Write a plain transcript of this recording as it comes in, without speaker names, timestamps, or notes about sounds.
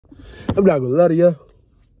I'm not gonna lie to you.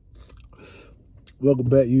 Welcome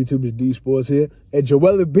back, YouTube. It's D Sports here. And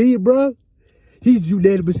Joel Embiid, bro, he's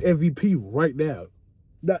unanimous MVP right now.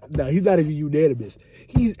 Nah, he's not even unanimous.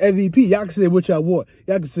 He's MVP. Y'all can say what y'all want.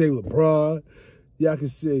 Y'all can say LeBron. Y'all can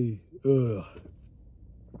say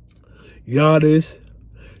Giannis.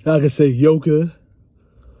 Y'all can say Joker.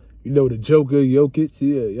 You know the Joker, Jokic.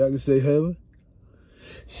 Yeah, y'all can say him.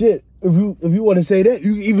 Shit, if you want to say that,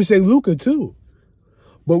 you can even say Luka too.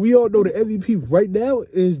 But we all know the MVP right now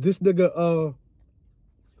is this nigga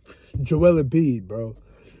Joel Embiid, bro.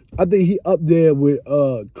 I think he up there with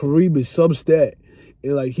Kareem in some stat.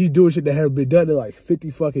 And like he's doing shit that hasn't been done in like 50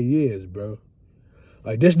 fucking years, bro.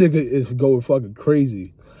 Like this nigga is going fucking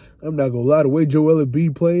crazy. I'm not gonna lie, the way Joel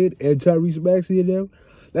Embiid played and Tyrese Maxey in them,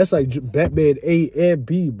 that's like Batman A and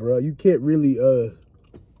B, bro. You can't really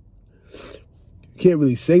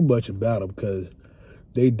say much about them because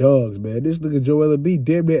they dogs, man. This nigga Joel Embiid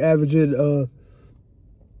damn near averaging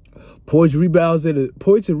points and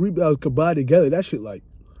rebounds combined together. That shit like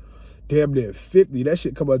damn near 50. That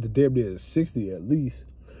shit come out to damn near 60 at least.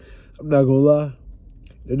 I'm not gonna lie.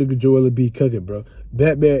 That nigga Joel Embiid cooking, bro.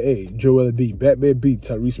 Batman A, Joel Embiid. Batman B,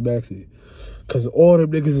 Tyrese Maxey. Cause all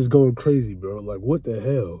them niggas is going crazy, bro. Like what the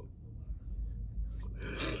hell?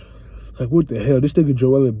 Like what the hell? This nigga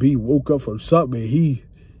Joel Embiid woke up from something and he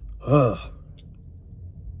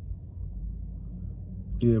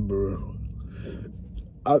yeah, bro.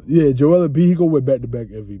 Yeah, Joel Embiid, he gonna win back-to-back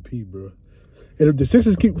MVP, bro. And if the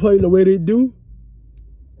Sixers keep playing the way they do,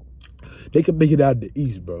 they can make it out in the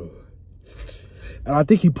East, bro. And I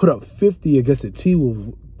think he put up 50 against the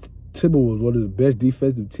Timberwolves, one of the best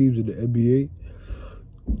defensive teams in the NBA.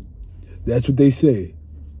 That's what they say.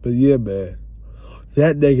 But yeah, man.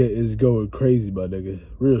 That nigga is going crazy, my nigga.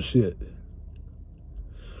 Real shit.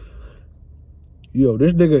 Yo,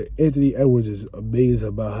 this nigga Anthony Edwards is amazing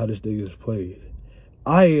about how this nigga is playing.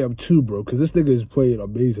 I am too, bro, because this nigga is playing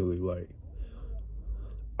amazingly. Like,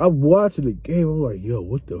 I'm watching the game. I'm like, yo,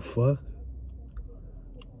 what the fuck?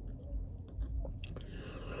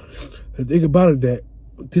 The thing about it that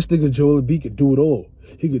this nigga Joel Embiid can do it all.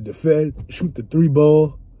 He can defend, shoot the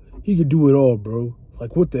 3-ball. He can do it all, bro.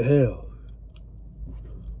 Like, what the hell?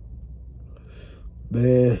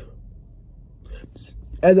 Man.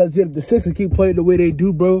 As I said, if the Sixers keep playing the way they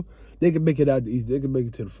do, bro, they can make it out the East. They can make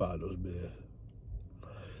it to the finals, man.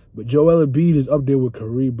 But Joel Embiid is up there with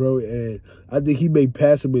Kareem, bro, and I think he may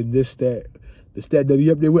pass him in this stat. The stat that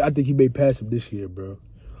he up there with, I think he may pass him this year, bro.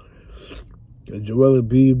 And Joel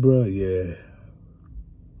Embiid, bro, yeah.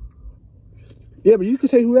 Yeah, but you can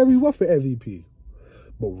say whoever you want for MVP.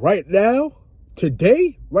 But right now,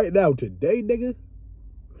 today, nigga,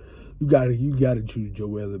 you gotta choose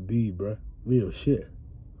Joel Embiid, bro. Real shit.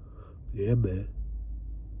 Yeah, man.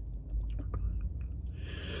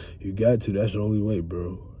 You got to. That's the only way,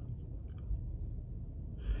 bro.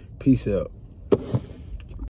 Peace out.